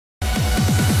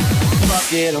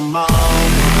get 'em on.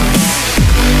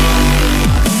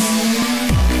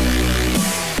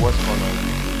 What's going on?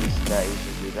 This is that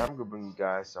Asian dude. I'm gonna bring you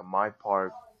guys some My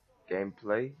Park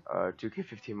gameplay,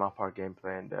 2K15 My Park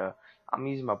gameplay, and I'm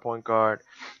using my point guard,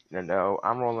 and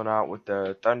I'm rolling out with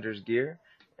the Thunder's gear,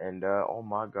 and oh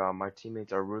my god, my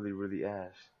teammates are really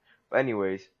ass. But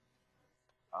anyways,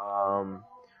 um,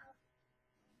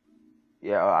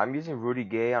 yeah, I'm using Rudy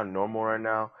Gay on normal right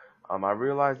now. I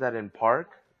realized that in Park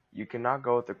you cannot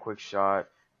go with a quick shot,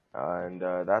 and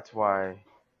that's why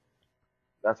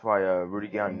Rudy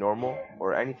Gay on normal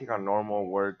or anything on normal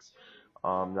works.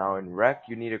 Now in rec,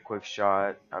 you need a quick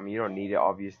shot. I mean, you don't need it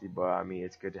obviously, but I mean,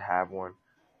 it's good to have one.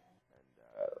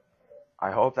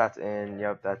 I hope that's in.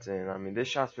 Yep, that's in. I mean, this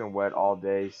shot's been wet all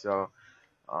day, so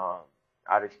um,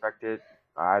 I'd expect it.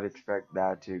 I'd expect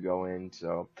that to go in.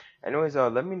 So, anyways,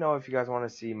 let me know if you guys want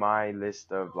to see my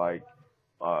list of like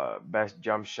best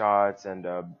jump shots and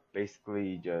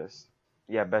basically just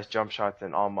yeah, best jump shots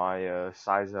and all my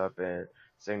size up and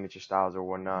signature styles or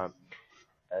whatnot.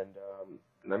 And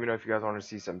let me know if you guys want to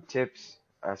see some tips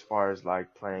as far as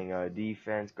like playing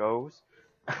defense goes.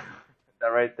 That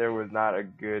right there was not a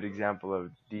good example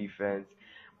of defense,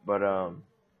 but uh,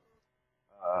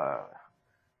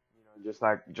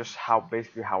 just how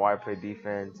basically how I play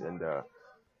defense and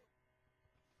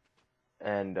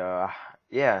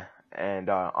yeah, and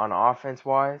on offense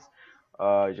wise,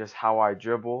 just how I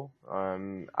dribble.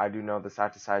 I do know the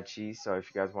side to side cheese, so if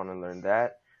you guys want to learn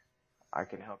that, I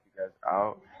can help you guys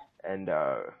out. And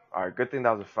alright, good thing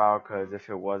that was a foul, cause if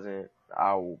it wasn't,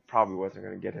 probably wasn't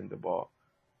gonna get him the ball.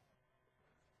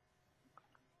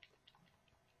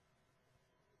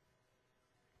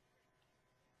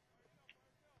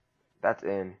 That's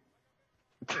in.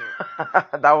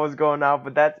 That was going out,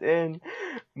 but that's in.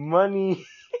 Money.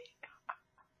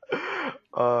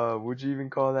 Would you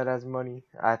even call that as money?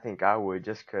 I think I would,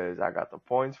 just cause I got the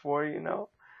points for it, you know.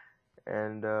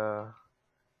 And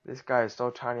this guy is so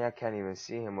tiny, I can't even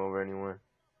see him over anyone.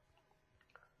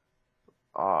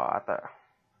 I thought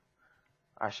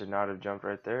I should not have jumped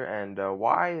right there. And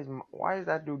why is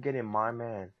that dude getting my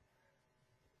man?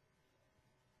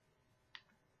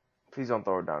 Please don't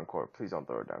throw it down court. Please don't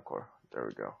throw it down court. There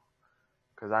we go.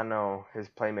 Because I know his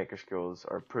playmaker skills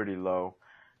are pretty low,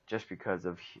 just because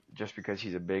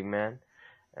he's a big man.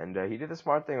 And he did the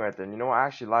smart thing right there. And you know what? I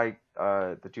actually like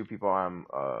the two people I'm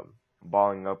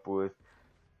balling up with.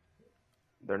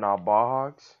 They're not ball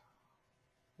hogs.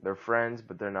 They're friends,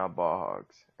 but they're not ball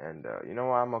hogs. And you know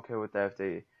what? I'm okay with that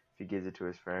if he gives it to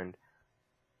his friend.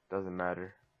 Doesn't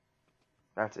matter.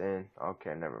 That's in.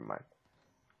 Okay, never mind.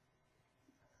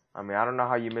 I mean, I don't know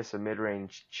how you miss a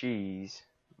mid-range cheese,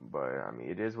 but I mean,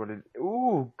 it is what it.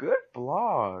 Ooh, good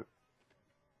block.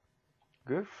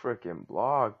 Good freaking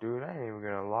block, dude. I ain't even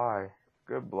gonna lie.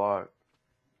 Good block.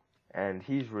 And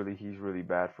he's really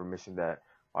bad for missing that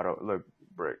auto. Look,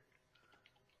 brick.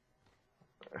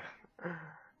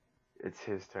 It's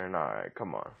his turn. All right,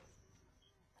 come on.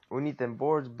 We need them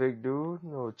boards, big dude.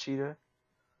 No cheetah.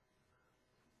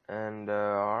 And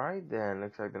alright then,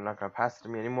 looks like they're not gonna pass it to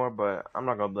me anymore, but I'm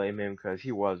not gonna blame him because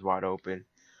he was wide open.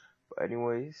 But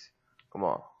anyways, come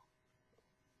on.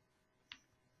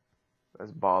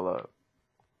 Let's ball up.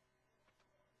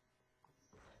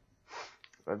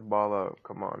 Let's ball up.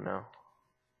 Come on now.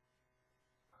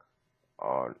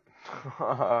 Oh,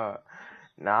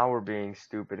 now we're being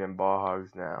stupid and ball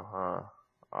hogs now, huh?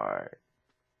 Alright.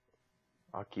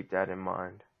 I'll keep that in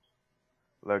mind.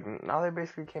 Look, now they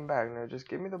basically came back. Now just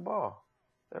give me the ball.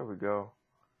 There we go.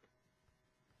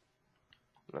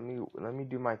 Let me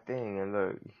do my thing, and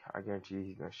look, I guarantee you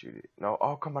he's gonna shoot it. No,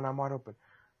 oh come on, I'm wide open.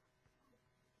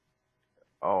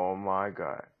 Oh my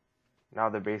god. Now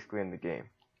they're basically in the game.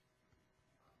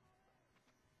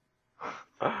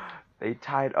 They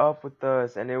tied up with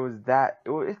us, and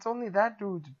it's only that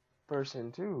dude's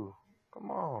person too. Come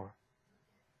on.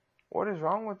 What is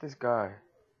wrong with this guy?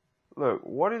 Look,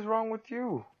 what is wrong with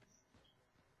you?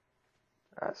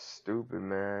 That's stupid,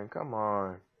 man. Come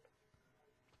on.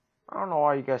 I don't know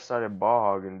why you guys started ball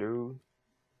hogging, dude.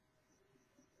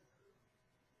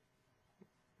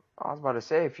 I was about to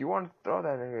say, if you want to throw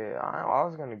that nigga, I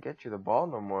was gonna get you the ball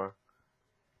no more.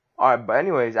 Alright, but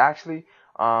anyways, actually,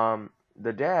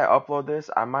 the day I upload this,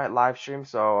 I might live stream,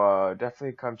 so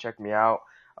definitely come check me out.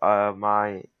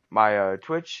 My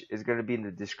Twitch is gonna be in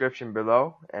the description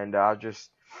below, and I'll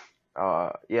just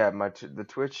yeah, the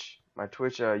Twitch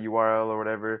URL or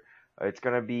whatever, it's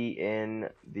gonna be in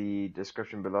the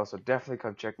description below. So definitely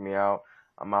come check me out.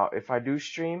 I'm out. If I do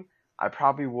stream, I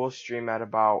probably will stream at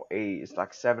about 8. It's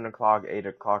like 7 o'clock, 8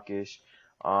 o'clock ish.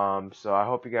 So I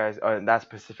hope you guys. That's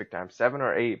Pacific time, 7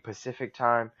 or 8 Pacific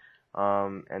time.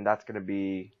 And that's gonna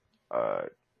be uh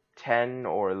 10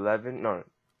 or 11. No,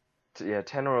 yeah,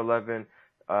 10 or 11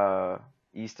 uh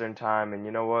Eastern time. And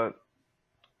you know what?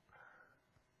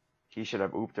 He should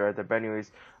have ooped right there. But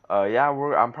anyways, yeah,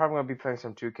 I'm probably gonna be playing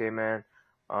some 2K, man.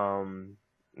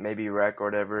 Maybe rec or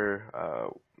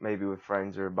whatever. Maybe with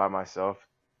friends or by myself.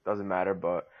 Doesn't matter.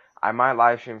 But I might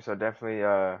live stream, so definitely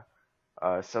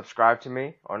subscribe to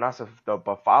me, or not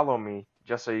but follow me,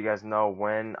 just so you guys know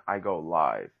when I go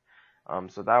live.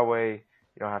 So that way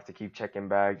you don't have to keep checking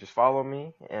back. Just follow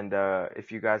me, and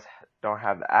if you guys don't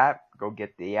have the app, go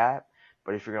get the app.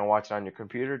 But if you're gonna watch it on your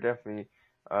computer, definitely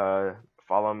uh,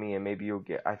 follow me, and maybe you'll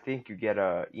get. I think you get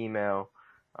a email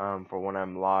for when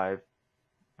I'm live.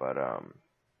 But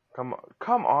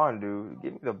come on, dude,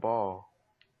 give me the ball.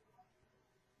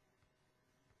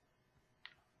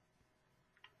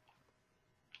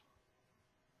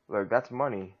 Look, that's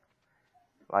money.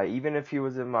 Like, even if he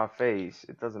was in my face,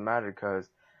 it doesn't matter because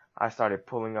I started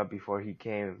pulling up before he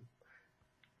came.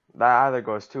 That either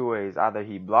goes two ways. Either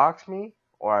he blocks me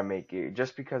or I make it.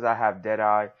 Just because I have dead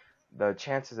eye, the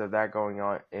chances of that going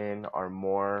on in are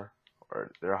more,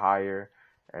 or they're higher.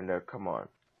 And come on.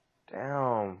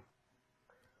 Damn.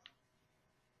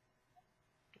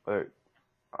 Look,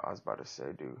 I was about to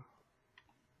say, dude.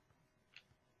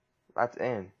 That's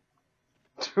in.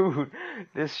 Dude,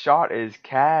 this shot is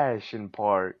cash in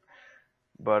park.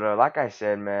 But like I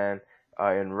said, man,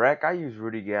 in rec I use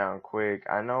Rudy Gay on quick.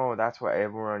 I know that's what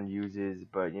everyone uses,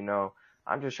 but you know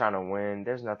I'm just trying to win.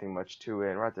 There's nothing much to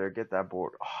it. And right there, get that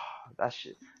board. Oh, that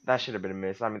should have been a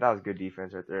miss. I mean, that was good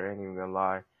defense right there. I ain't even gonna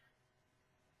lie.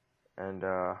 And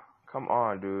come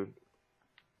on, dude.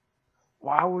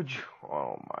 Why would you?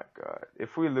 Oh my God.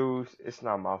 If we lose, it's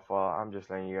not my fault. I'm just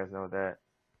letting you guys know that.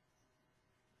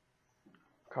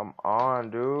 Come on,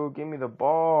 dude. Give me the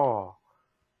ball.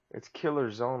 It's Killer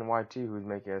Zone YT who's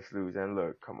making us lose. And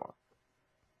look, come on.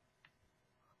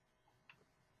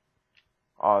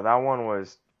 Oh, that one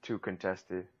was too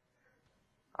contested.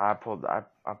 I pulled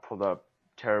up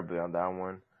terribly on that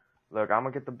one. Look, I'm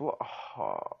gonna get the blow.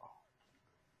 Oh,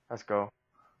 let's go.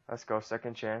 Let's go.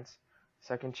 Second chance.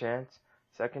 Second chance.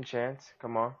 Second chance.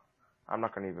 Come on. I'm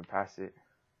not gonna even pass it.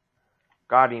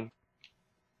 Got him.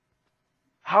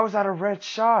 How is that a red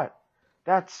shot?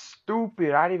 That's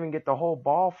stupid. I didn't even get the whole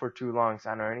ball for too long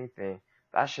sign or anything.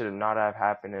 That should not have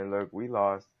happened. And look, we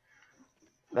lost.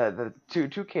 The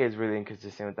 2K is really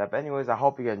inconsistent with that. But anyways, I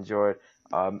hope you guys enjoyed.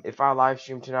 If I live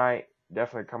stream tonight,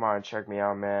 definitely come out and check me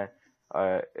out, man.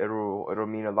 It'll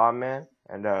mean a lot, man.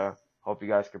 And hope you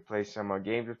guys can play some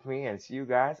games with me. And see you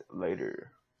guys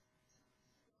later.